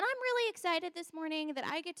excited this morning that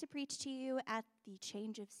I get to preach to you at the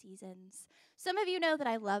change of seasons. Some of you know that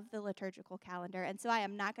I love the liturgical calendar, and so I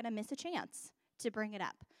am not going to miss a chance to bring it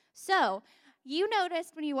up. So, you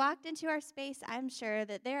noticed when you walked into our space, I'm sure,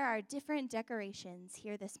 that there are different decorations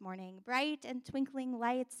here this morning. Bright and twinkling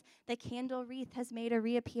lights. The candle wreath has made a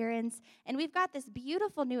reappearance. And we've got this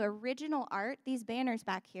beautiful new original art. These banners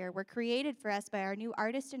back here were created for us by our new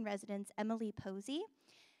artist in residence, Emily Posey.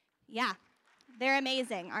 Yeah, they're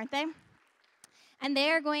amazing, aren't they? And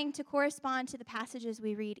they are going to correspond to the passages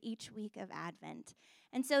we read each week of Advent.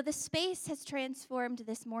 And so the space has transformed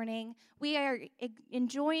this morning. We are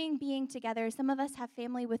enjoying being together. Some of us have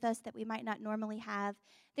family with us that we might not normally have.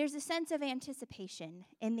 There's a sense of anticipation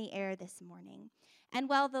in the air this morning. And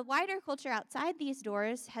while the wider culture outside these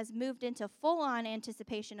doors has moved into full-on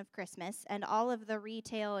anticipation of Christmas and all of the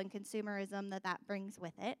retail and consumerism that brings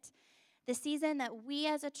with it, the season that we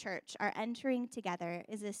as a church are entering together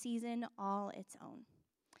is a season all its own.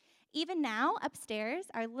 Even now, upstairs,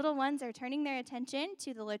 our little ones are turning their attention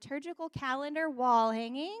to the liturgical calendar wall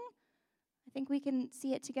hanging. I think we can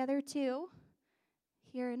see it together too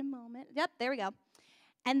here in a moment. Yep, there we go.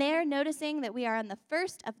 And they're noticing that we are on the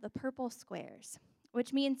first of the purple squares,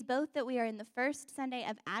 which means both that we are in the first Sunday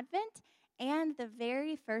of Advent and the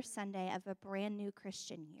very first Sunday of a brand new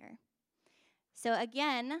Christian year. So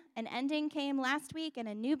again, an ending came last week and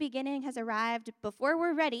a new beginning has arrived before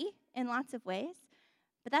we're ready in lots of ways.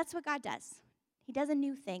 But that's what God does. He does a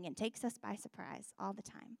new thing and takes us by surprise all the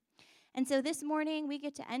time. And so this morning, we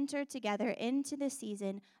get to enter together into the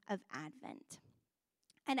season of Advent.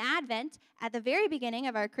 And Advent, at the very beginning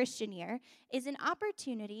of our Christian year, is an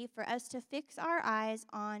opportunity for us to fix our eyes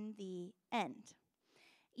on the end.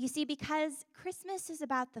 You see, because Christmas is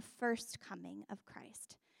about the first coming of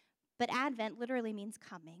Christ, but Advent literally means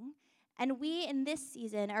coming. And we, in this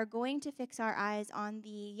season, are going to fix our eyes on the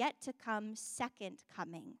yet-to-come second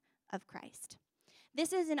coming of Christ.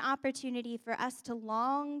 This is an opportunity for us to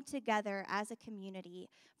long together as a community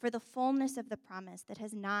for the fullness of the promise that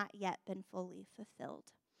has not yet been fully fulfilled.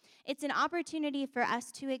 It's an opportunity for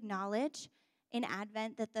us to acknowledge in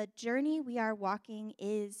Advent that the journey we are walking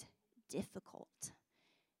is difficult.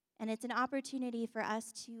 And it's an opportunity for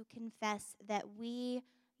us to confess that we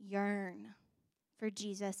yearn for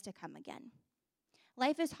Jesus to come again.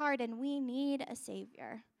 Life is hard and we need a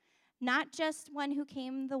Savior. Not just one who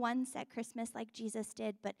came the once at Christmas like Jesus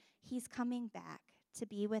did, but he's coming back to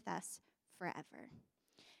be with us forever.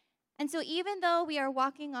 And so even though we are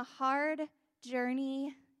walking a hard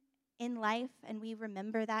journey in life, and we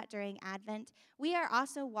remember that during Advent, we are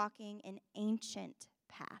also walking an ancient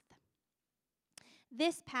path.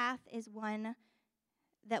 This path is one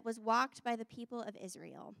that was walked by the people of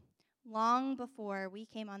Israel long before we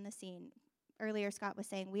came on the scene. Earlier, Scott was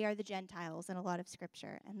saying we are the Gentiles in a lot of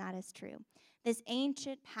Scripture, and that is true. This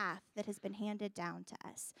ancient path that has been handed down to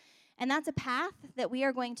us. And that's a path that we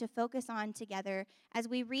are going to focus on together as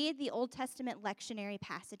we read the Old Testament lectionary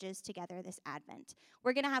passages together this Advent.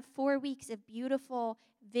 We're going to have 4 weeks of beautiful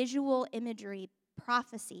visual imagery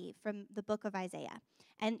prophecy from the book of Isaiah.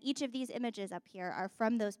 And each of these images up here are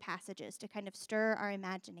from those passages to kind of stir our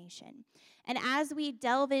imagination. And as we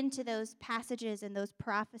delve into those passages and those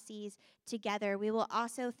prophecies together, we will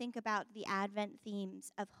also think about the Advent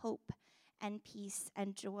themes of hope and peace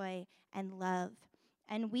and joy and love.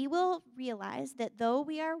 And we will realize that though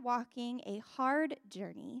we are walking a hard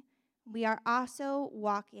journey, we are also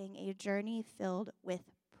walking a journey filled with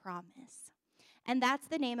promise. And that's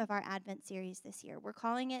the name of our Advent series this year. We're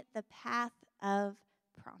calling it the Path of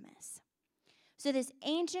Promise. So this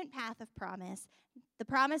ancient path of promise, the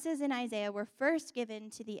promises in Isaiah were first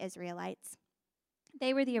given to the Israelites.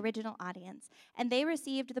 They were the original audience, and they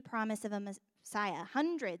received the promise of a Messiah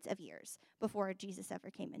hundreds of years before Jesus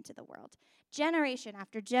ever came into the world. Generation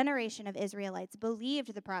after generation of Israelites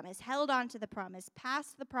believed the promise, held on to the promise,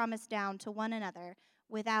 passed the promise down to one another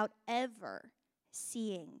without ever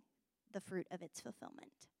seeing the fruit of its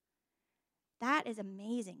fulfillment. That is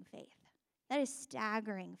amazing faith. That is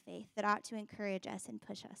staggering faith that ought to encourage us and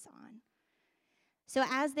push us on. So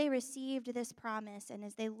as they received this promise and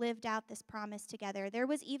as they lived out this promise together, there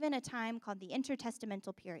was even a time called the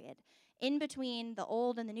intertestamental period, in between the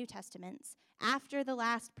Old and the New Testaments, after the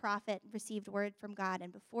last prophet received word from God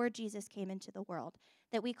and before Jesus came into the world,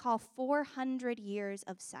 that we call 400 years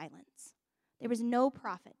of silence. There was no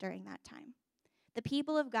prophet during that time. The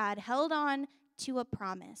people of God held on to a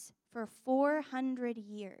promise for 400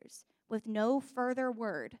 years with no further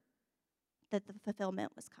word that the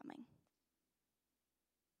fulfillment was coming.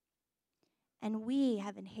 And we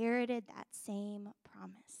have inherited that same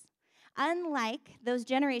promise. Unlike those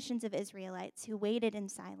generations of Israelites who waited in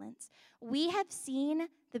silence, we have seen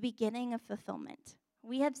the beginning of fulfillment.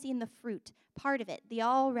 We have seen the fruit, part of it, the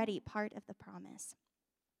already part of the promise.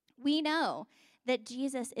 We know that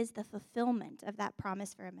Jesus is the fulfillment of that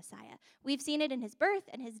promise for a Messiah. We've seen it in his birth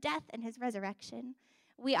and his death and his resurrection.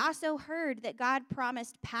 We also heard that God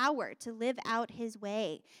promised power to live out his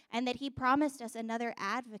way and that he promised us another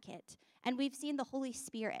advocate. And we've seen the Holy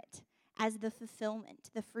Spirit as the fulfillment,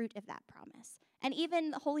 the fruit of that promise. And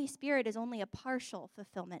even the Holy Spirit is only a partial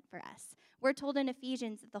fulfillment for us. We're told in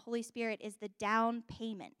Ephesians that the Holy Spirit is the down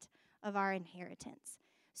payment of our inheritance.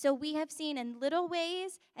 So we have seen in little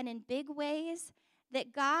ways and in big ways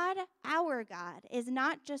that God, our God, is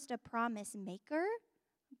not just a promise maker,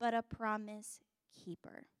 but a promise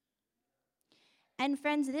keeper. And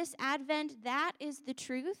friends, this Advent, that is the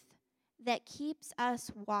truth that keeps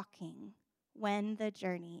us walking when the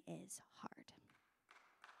journey is hard.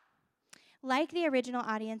 Like the original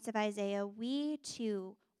audience of Isaiah, we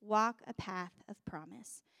too walk a path of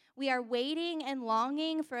promise. We are waiting and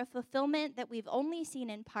longing for a fulfillment that we've only seen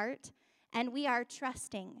in part, and we are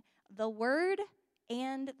trusting the word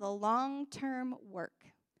and the long-term work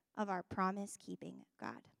of our promise-keeping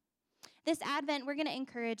God. This Advent, we're going to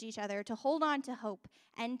encourage each other to hold on to hope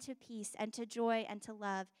and to peace and to joy and to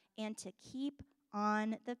love and to keep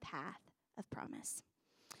on the path of promise.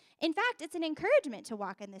 In fact, it's an encouragement to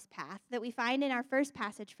walk in this path that we find in our first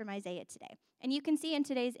passage from Isaiah today. And you can see in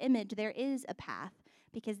today's image there is a path,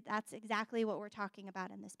 because that's exactly what we're talking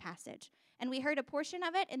about in this passage. And we heard a portion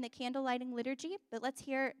of it in the candle lighting liturgy, but let's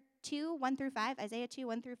hear 2:1-5, Isaiah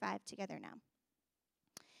 2:1-5 together now.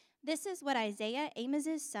 This is what Isaiah,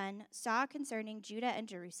 Amoz's son, saw concerning Judah and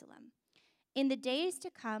Jerusalem. In the days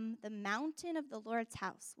to come, the mountain of the Lord's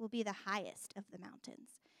house will be the highest of the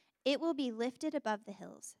mountains. It will be lifted above the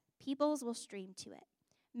hills. Peoples will stream to it.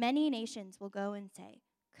 Many nations will go and say,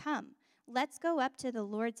 "Come, let's go up to the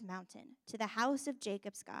Lord's mountain, to the house of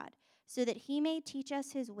Jacob's God, so that he may teach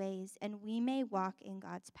us his ways and we may walk in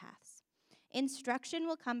God's paths." Instruction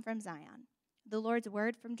will come from Zion, the Lord's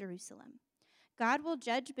word from Jerusalem. God will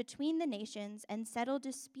judge between the nations and settle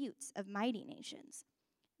disputes of mighty nations.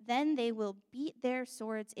 Then they will beat their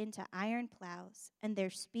swords into iron plows and their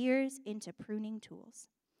spears into pruning tools.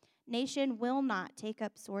 Nation will not take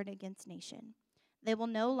up sword against nation. They will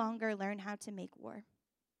no longer learn how to make war.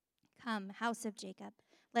 Come, house of Jacob,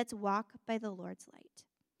 let's walk by the Lord's light.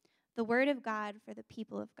 The word of God for the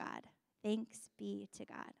people of God. Thanks be to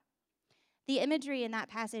God. The imagery in that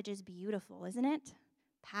passage is beautiful, isn't it?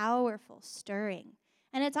 Powerful, stirring.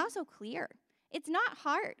 And it's also clear. It's not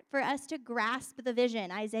hard for us to grasp the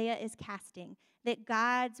vision Isaiah is casting, that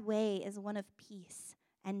God's way is one of peace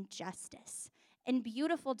and justice and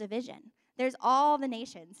beautiful division. There's all the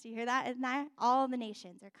nations. Do you hear that? Isn't that? All the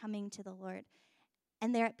nations are coming to the Lord,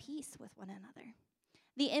 and they're at peace with one another.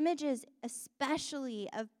 The images, especially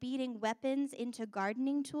of beating weapons into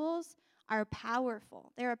gardening tools, are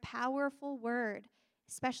powerful. They're a powerful word,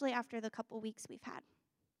 especially after the couple weeks we've had,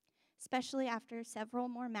 especially after several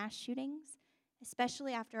more mass shootings,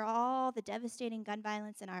 especially after all the devastating gun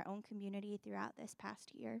violence in our own community throughout this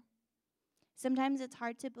past year. Sometimes it's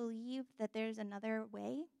hard to believe that there's another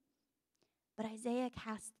way, but Isaiah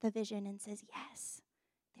casts the vision and says, yes,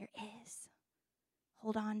 there is.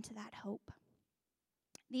 Hold on to that hope.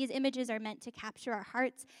 These images are meant to capture our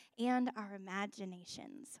hearts and our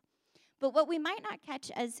imaginations. But what we might not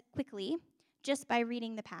catch as quickly just by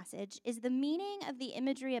reading the passage is the meaning of the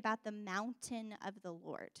imagery about the mountain of the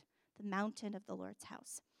Lord, the mountain of the Lord's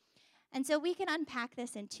house. And so we can unpack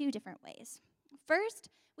this in two different ways. First,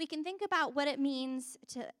 we can think about what it means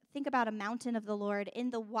to think about a mountain of the Lord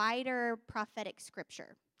in the wider prophetic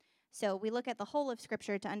scripture. So we look at the whole of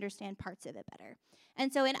scripture to understand parts of it better.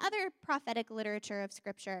 And so in other prophetic literature of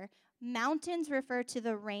scripture, mountains refer to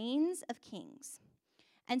the reigns of kings.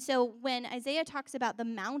 And so when Isaiah talks about the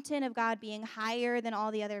mountain of God being higher than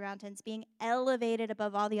all the other mountains, being elevated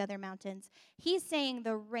above all the other mountains, he's saying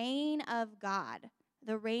the reign of God,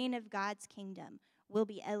 the reign of God's kingdom, will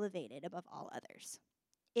be elevated above all others.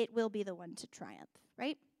 It will be the one to triumph,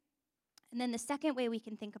 right? And then the second way we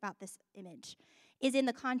can think about this image is in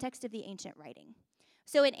the context of the ancient writing.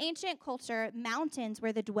 So in ancient culture, mountains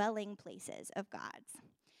were the dwelling places of gods.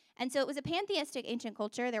 And so it was a pantheistic ancient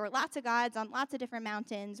culture. There were lots of gods on lots of different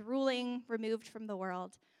mountains, ruling, removed from the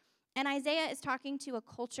world. And Isaiah is talking to a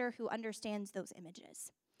culture who understands those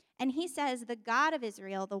images. And he says the God of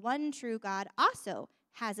Israel, the one true God, also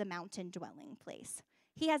has a mountain dwelling place.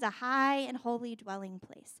 He has a high and holy dwelling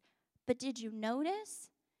place. But did you notice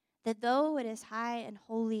that though it is high and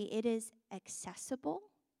holy, it is accessible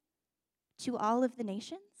to all of the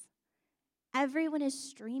nations? everyone is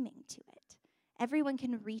streaming to it. Everyone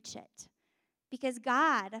can reach it because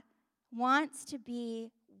God wants to be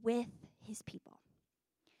with his people.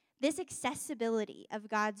 This accessibility of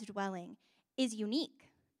God's dwelling is unique,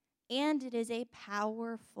 and it is a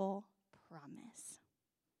powerful promise.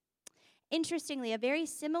 Interestingly, a very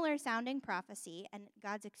similar sounding prophecy and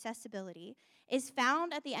God's accessibility is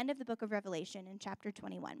found at the end of the book of Revelation in chapter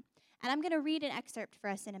 21. And I'm going to read an excerpt for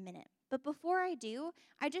us in a minute. But before I do,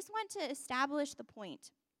 I just want to establish the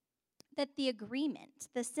point that the agreement,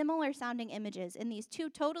 the similar sounding images in these two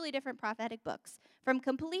totally different prophetic books from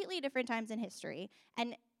completely different times in history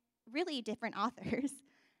and really different authors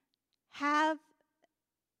have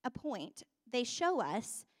a point. They show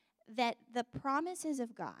us that the promises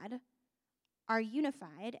of God are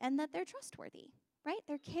unified and that they're trustworthy, right?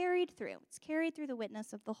 They're carried through. It's carried through the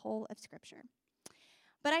witness of the whole of Scripture.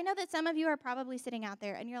 But I know that some of you are probably sitting out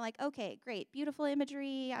there and you're like, okay, great, beautiful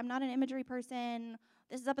imagery. I'm not an imagery person.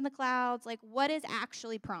 This is up in the clouds. Like, what is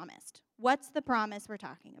actually promised? What's the promise we're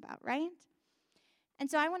talking about, right? And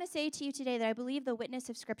so I want to say to you today that I believe the witness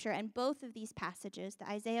of Scripture and both of these passages, the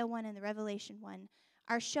Isaiah one and the Revelation one,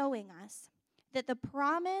 are showing us that the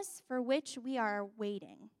promise for which we are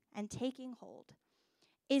waiting and taking hold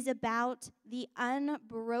is about the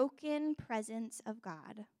unbroken presence of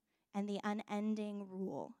God and the unending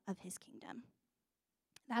rule of his kingdom.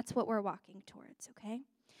 That's what we're walking towards, okay?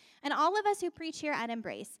 And all of us who preach here at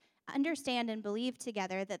Embrace understand and believe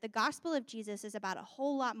together that the gospel of Jesus is about a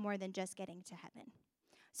whole lot more than just getting to heaven.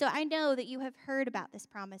 So I know that you have heard about this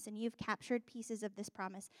promise and you've captured pieces of this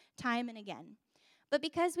promise time and again. But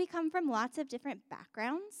because we come from lots of different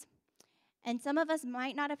backgrounds, and some of us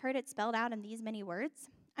might not have heard it spelled out in these many words,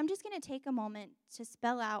 I'm just going to take a moment to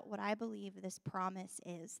spell out what I believe this promise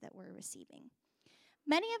is that we're receiving.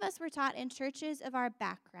 Many of us were taught in churches of our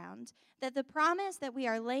background that the promise that we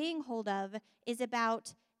are laying hold of is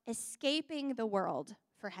about escaping the world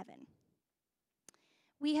for heaven.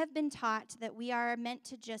 We have been taught that we are meant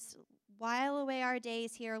to just while away our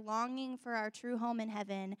days here longing for our true home in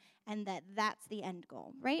heaven, and that that's the end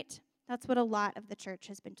goal, right? That's what a lot of the church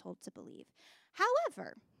has been told to believe.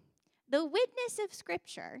 However, the witness of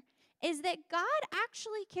Scripture is that God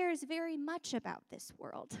actually cares very much about this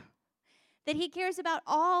world, that he cares about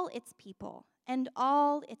all its people and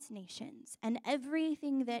all its nations and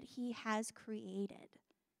everything that he has created.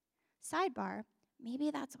 Sidebar,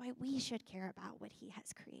 maybe that's why we should care about what he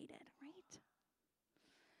has created, right?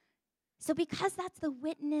 So because that's the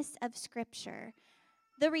witness of Scripture,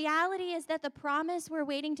 the reality is that the promise we're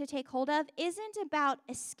waiting to take hold of isn't about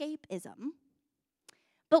escapism.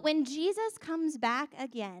 But when Jesus comes back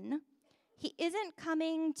again, he isn't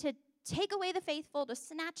coming to take away the faithful, to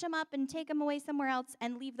snatch them up and take them away somewhere else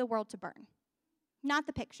and leave the world to burn. Not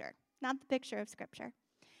the picture of Scripture.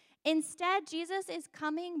 Instead, Jesus is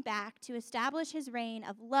coming back to establish his reign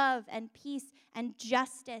of love and peace and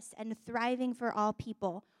justice and thriving for all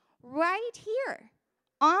people right here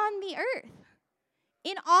on the earth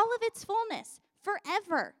in all of its fullness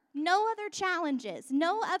forever. No other challenges,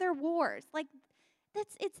 no other wars. Like,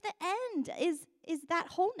 it's the end, is that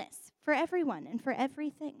wholeness for everyone and for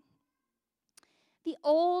everything. The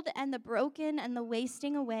old and the broken and the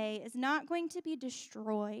wasting away is not going to be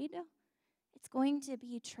destroyed. It's going to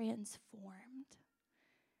be transformed,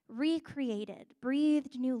 recreated,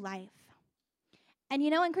 breathed new life. And you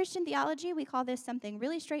know, in Christian theology, we call this something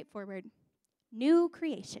really straightforward: new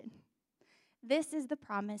creation. This is the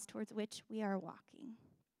promise towards which we are walking.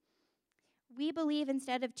 We believe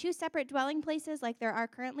instead of two separate dwelling places like there are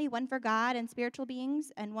currently, one for God and spiritual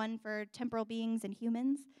beings and one for temporal beings and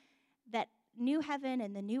humans, that new heaven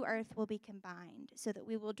and the new earth will be combined so that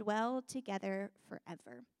we will dwell together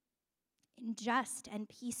forever in just and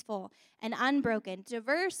peaceful and unbroken,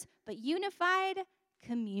 diverse but unified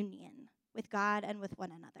communion with God and with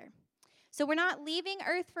one another. So we're not leaving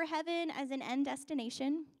earth for heaven as an end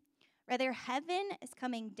destination. Rather, heaven is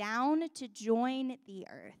coming down to join the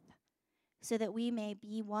earth so that we may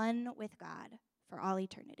be one with God for all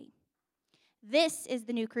eternity. This is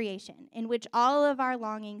the new creation in which all of our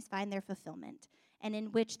longings find their fulfillment and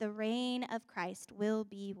in which the reign of Christ will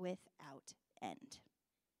be without end.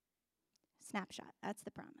 Snapshot, that's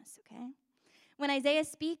the promise, okay? When Isaiah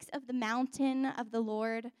speaks of the mountain of the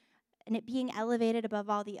Lord and it being elevated above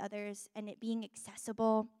all the others and it being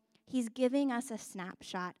accessible, he's giving us a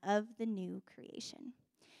snapshot of the new creation.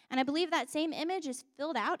 And I believe that same image is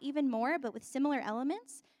filled out even more, but with similar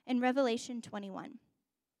elements, in Revelation 21.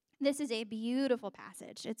 This is a beautiful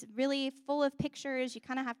passage. It's really full of pictures. You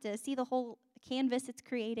kind of have to see the whole canvas it's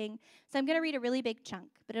creating. So I'm going to read a really big chunk,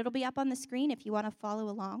 but it'll be up on the screen if you want to follow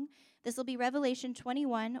along. This will be Revelation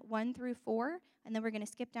 21, 1 through 4, and then we're going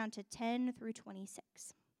to skip down to 10 through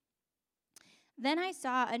 26. Then I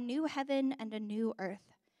saw a new heaven and a new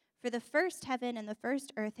earth, for the first heaven and the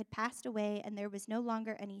first earth had passed away, and there was no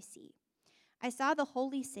longer any sea. I saw the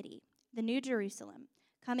holy city, the new Jerusalem,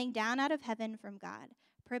 coming down out of heaven from God,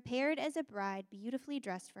 prepared as a bride beautifully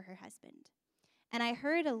dressed for her husband. And I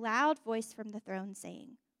heard a loud voice from the throne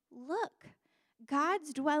saying, "Look,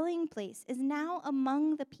 God's dwelling place is now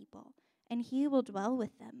among the people, and he will dwell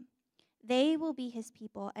with them. They will be his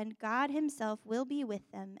people, and God himself will be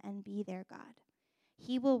with them and be their God.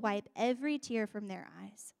 He will wipe every tear from their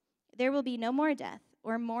eyes. There will be no more death,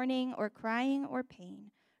 or mourning, or crying, or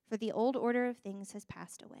pain, for the old order of things has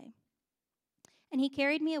passed away." And he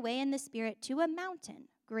carried me away in the Spirit to a mountain,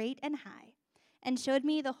 great and high, and showed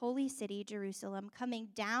me the holy city, Jerusalem, coming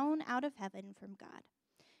down out of heaven from God.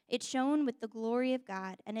 It shone with the glory of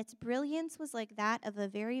God, and its brilliance was like that of a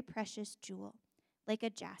very precious jewel, like a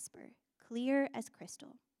jasper, clear as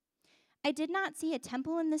crystal. I did not see a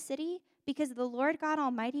temple in the city, because the Lord God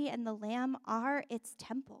Almighty and the Lamb are its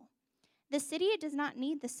temple. The city does not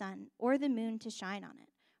need the sun or the moon to shine on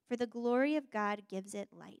it, for the glory of God gives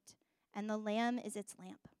it light, and the Lamb is its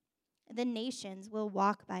lamp. The nations will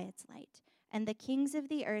walk by its light, and the kings of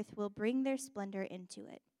the earth will bring their splendor into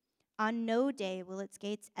it. On no day will its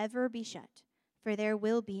gates ever be shut, for there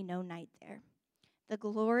will be no night there. The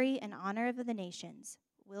glory and honor of the nations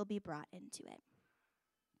will be brought into it.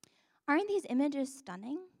 Aren't these images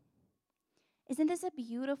stunning? Isn't this a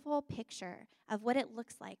beautiful picture of what it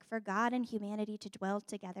looks like for God and humanity to dwell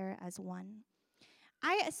together as one?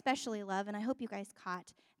 I especially love, and I hope you guys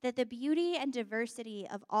caught, that the beauty and diversity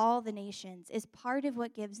of all the nations is part of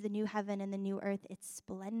what gives the new heaven and the new earth its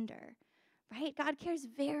splendor, right? God cares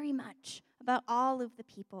very much about all of the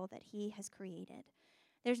people that he has created.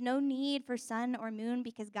 There's no need for sun or moon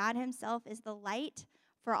because God himself is the light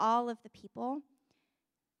for all of the people.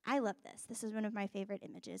 I love this. This is one of my favorite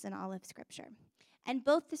images in all of Scripture. And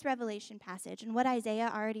both this Revelation passage and what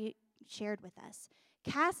Isaiah already shared with us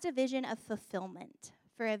cast a vision of fulfillment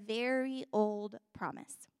for a very old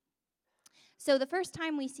promise. So the first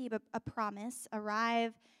time we see a promise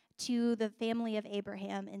arrive to the family of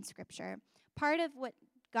Abraham in Scripture, part of what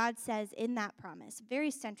God says in that promise,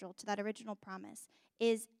 very central to that original promise,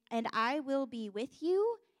 is, "And I will be with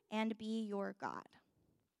you and be your God."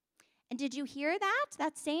 And did you hear that?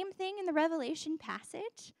 That same thing in the Revelation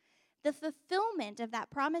passage? The fulfillment of that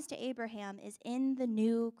promise to Abraham is in the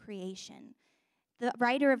new creation. The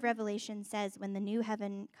writer of Revelation says when the new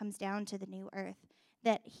heaven comes down to the new earth,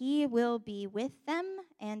 that he will be with them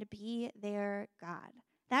and be their God.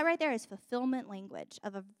 That right there is fulfillment language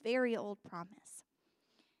of a very old promise.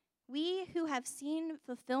 We who have seen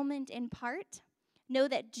fulfillment in part know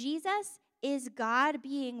that Jesus is God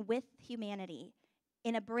being with humanity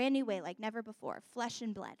in a brand new way like never before, flesh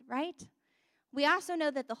and blood, right? We also know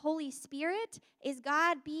that the Holy Spirit is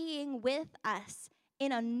God being with us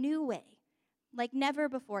in a new way, like never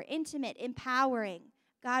before, intimate, empowering,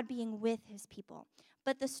 God being with his people.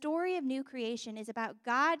 But the story of new creation is about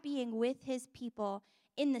God being with his people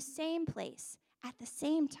in the same place, at the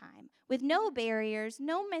same time, with no barriers,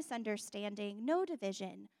 no misunderstanding, no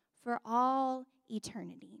division, for all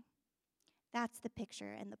eternity. That's the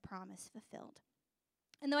picture and the promise fulfilled.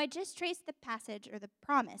 And though I just traced the passage or the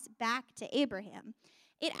promise back to Abraham,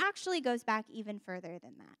 it actually goes back even further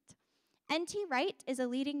than that. N.T. Wright is a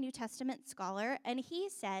leading New Testament scholar, and he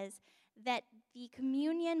says that the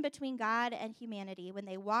communion between God and humanity when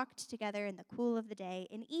they walked together in the cool of the day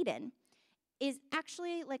in Eden is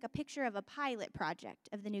actually like a picture of a pilot project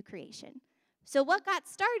of the new creation. So what got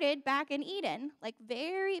started back in Eden, like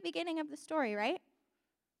very beginning of the story, right,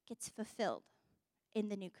 gets fulfilled in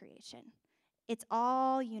the new creation. It's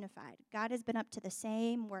all unified. God has been up to the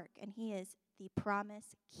same work, and he is the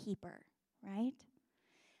promise keeper, right?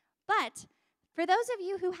 But for those of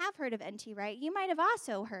you who have heard of N.T. Wright, you might have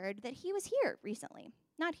also heard that he was here recently.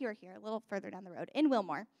 Not here, a little further down the road, in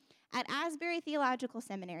Wilmore, at Asbury Theological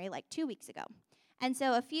Seminary like 2 weeks ago. And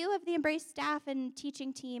so a few of the Embrace staff and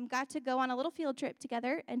teaching team got to go on a little field trip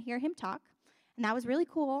together and hear him talk. And that was really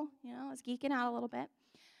cool. I was geeking out a little bit.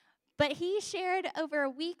 But he shared over a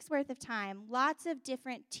week's worth of time lots of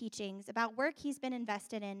different teachings about work he's been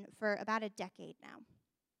invested in for about a decade now.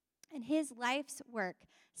 And his life's work,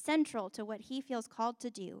 central to what he feels called to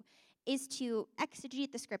do, is to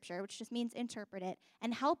exegete the scripture, which just means interpret it,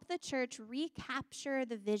 and help the church recapture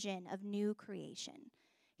the vision of new creation.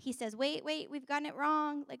 He says, wait, we've gotten it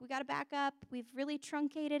wrong. We got to back up. We've really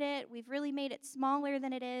truncated it. We've really made it smaller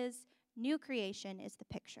than it is. New creation is the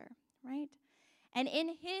picture, right? And in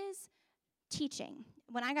his teaching,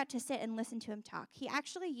 when I got to sit and listen to him talk, he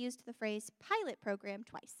actually used the phrase pilot program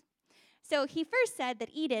twice. So he first said that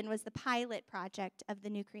Eden was the pilot project of the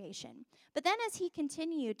new creation. But then as he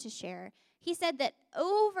continued to share, he said that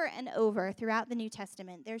over and over throughout the New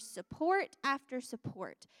Testament, there's support after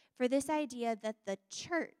support for this idea that the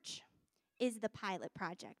church is the pilot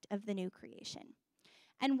project of the new creation.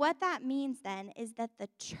 And what that means then is that the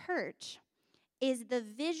church is the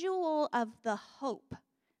visual of the hope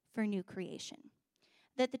for new creation.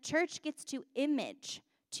 That the church gets to image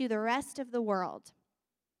to the rest of the world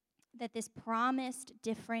that this promised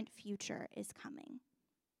different future is coming.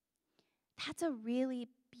 That's a really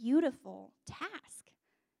beautiful task.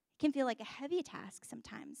 It can feel like a heavy task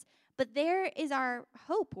sometimes, but there is our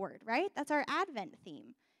hope word, right? That's our Advent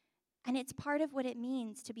theme. And it's part of what it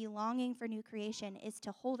means to be longing for new creation is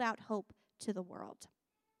to hold out hope to the world.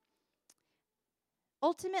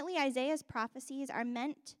 Ultimately, Isaiah's prophecies are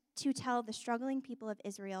meant to tell the struggling people of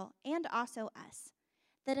Israel and also us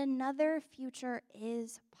that another future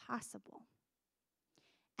is possible.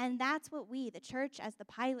 And that's what we, the church, as the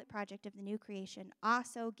pilot project of the new creation,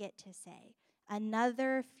 also get to say.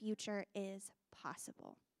 Another future is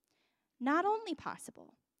possible. Not only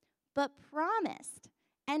possible, but promised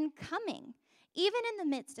and coming. Even in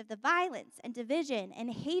the midst of the violence and division and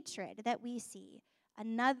hatred that we see,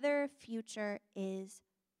 another future is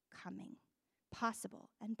coming, possible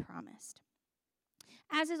and promised.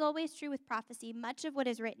 As is always true with prophecy, much of what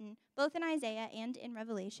is written, both in Isaiah and in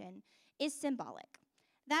Revelation, is symbolic.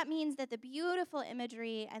 That means that the beautiful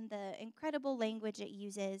imagery and the incredible language it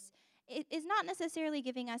uses is not necessarily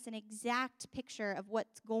giving us an exact picture of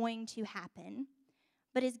what's going to happen,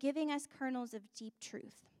 but is giving us kernels of deep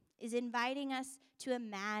truth, is inviting us to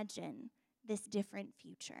imagine this different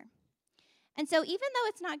future. And so even though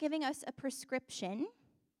it's not giving us a prescription,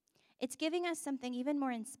 it's giving us something even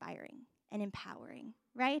more inspiring and empowering,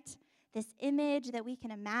 right? This image that we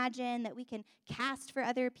can imagine, that we can cast for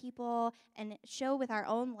other people and show with our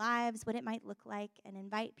own lives what it might look like and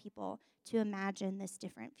invite people to imagine this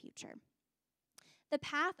different future. The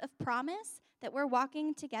path of promise that we're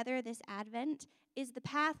walking together this Advent is the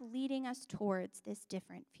path leading us towards this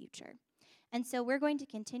different future. And so we're going to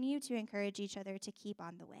continue to encourage each other to keep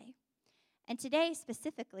on the way. And today,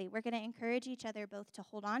 specifically, we're going to encourage each other both to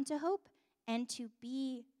hold on to hope and to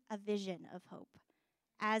be a vision of hope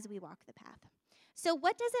as we walk the path. So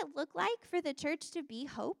what does it look like for the church to be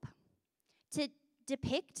hope? To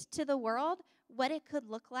depict to the world what it could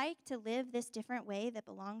look like to live this different way that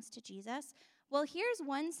belongs to Jesus? Well, here's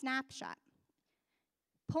one snapshot.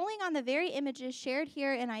 Pulling on the very images shared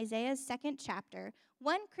here in Isaiah's 2nd chapter,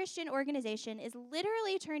 one Christian organization is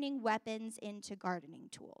literally turning weapons into gardening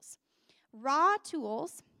tools. Raw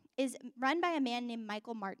Tools is run by a man named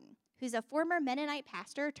Michael Martin, who's a former Mennonite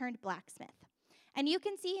pastor turned blacksmith. And you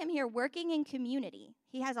can see him here working in community.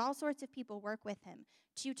 He has all sorts of people work with him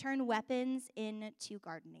to turn weapons into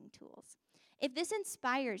gardening tools. If this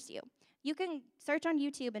inspires you, you can search on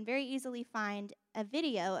YouTube and very easily find a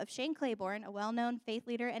video of Shane Claiborne, a well-known faith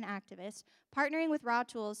leader and activist, partnering with Raw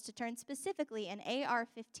Tools to turn specifically an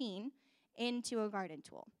AR-15 into a garden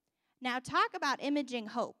tool. Now talk about imaging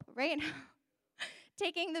hope, right?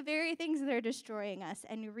 Taking the very things that are destroying us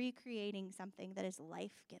and recreating something that is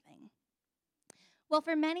life-giving. Well,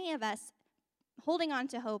 for many of us, holding on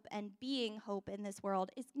to hope and being hope in this world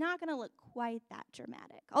is not going to look quite that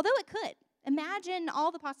dramatic, although it could. Imagine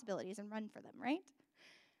all the possibilities and run for them, right?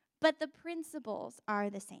 But the principles are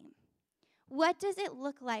the same. What does it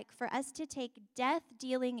look like for us to take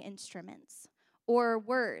death-dealing instruments or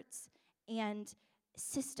words and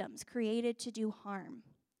systems created to do harm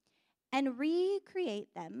and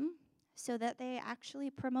recreate them so that they actually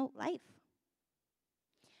promote life?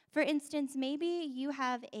 For instance, maybe you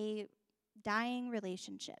have a dying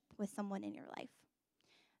relationship with someone in your life.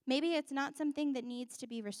 Maybe it's not something that needs to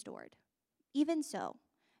be restored. Even so,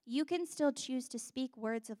 you can still choose to speak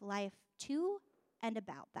words of life to and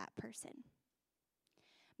about that person.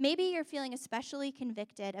 Maybe you're feeling especially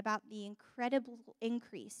convicted about the incredible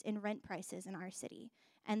increase in rent prices in our city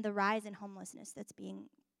and the rise in homelessness that's being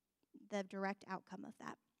the direct outcome of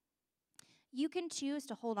that. You can choose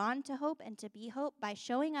to hold on to hope and to be hope by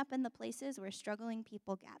showing up in the places where struggling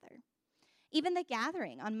people gather. Even the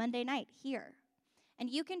gathering on Monday night here. And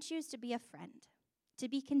you can choose to be a friend, to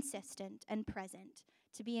be consistent and present,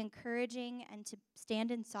 to be encouraging and to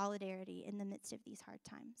stand in solidarity in the midst of these hard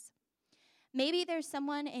times. Maybe there's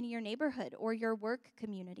someone in your neighborhood or your work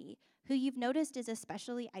community who you've noticed is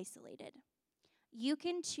especially isolated. You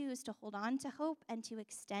can choose to hold on to hope and to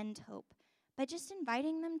extend hope by just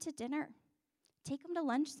inviting them to dinner. Take them to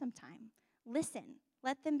lunch sometime. Listen.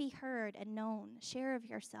 Let them be heard and known. Share of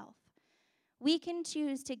yourself. We can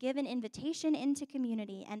choose to give an invitation into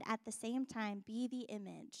community and at the same time be the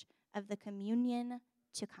image of the communion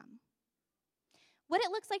to come. What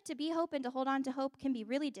it looks like to be hope and to hold on to hope can be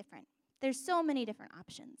really different. There's so many different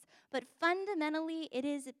options. But fundamentally, it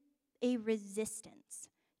is a resistance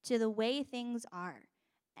to the way things are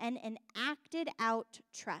and an acted out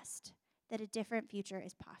trust that a different future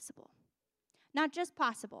is possible. Not just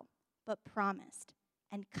possible, but promised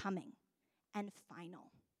and coming and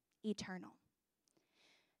final, eternal.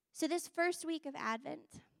 So this first week of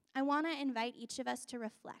Advent, I want to invite each of us to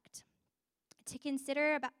reflect, to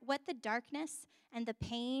consider about what the darkness and the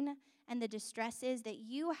pain and the distress is that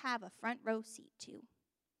you have a front row seat to.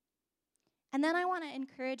 And then I want to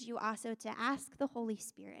encourage you also to ask the Holy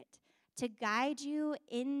Spirit to guide you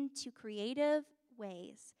into creative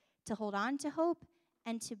ways to hold on to hope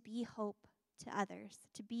and to be hope to others,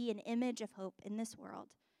 to be an image of hope in this world,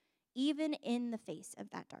 even in the face of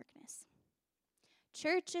that darkness.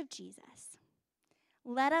 Church of Jesus,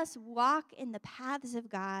 let us walk in the paths of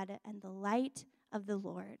God and the light of the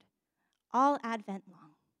Lord, all Advent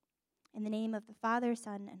long. In the name of the Father,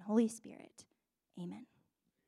 Son, and Holy Spirit, amen.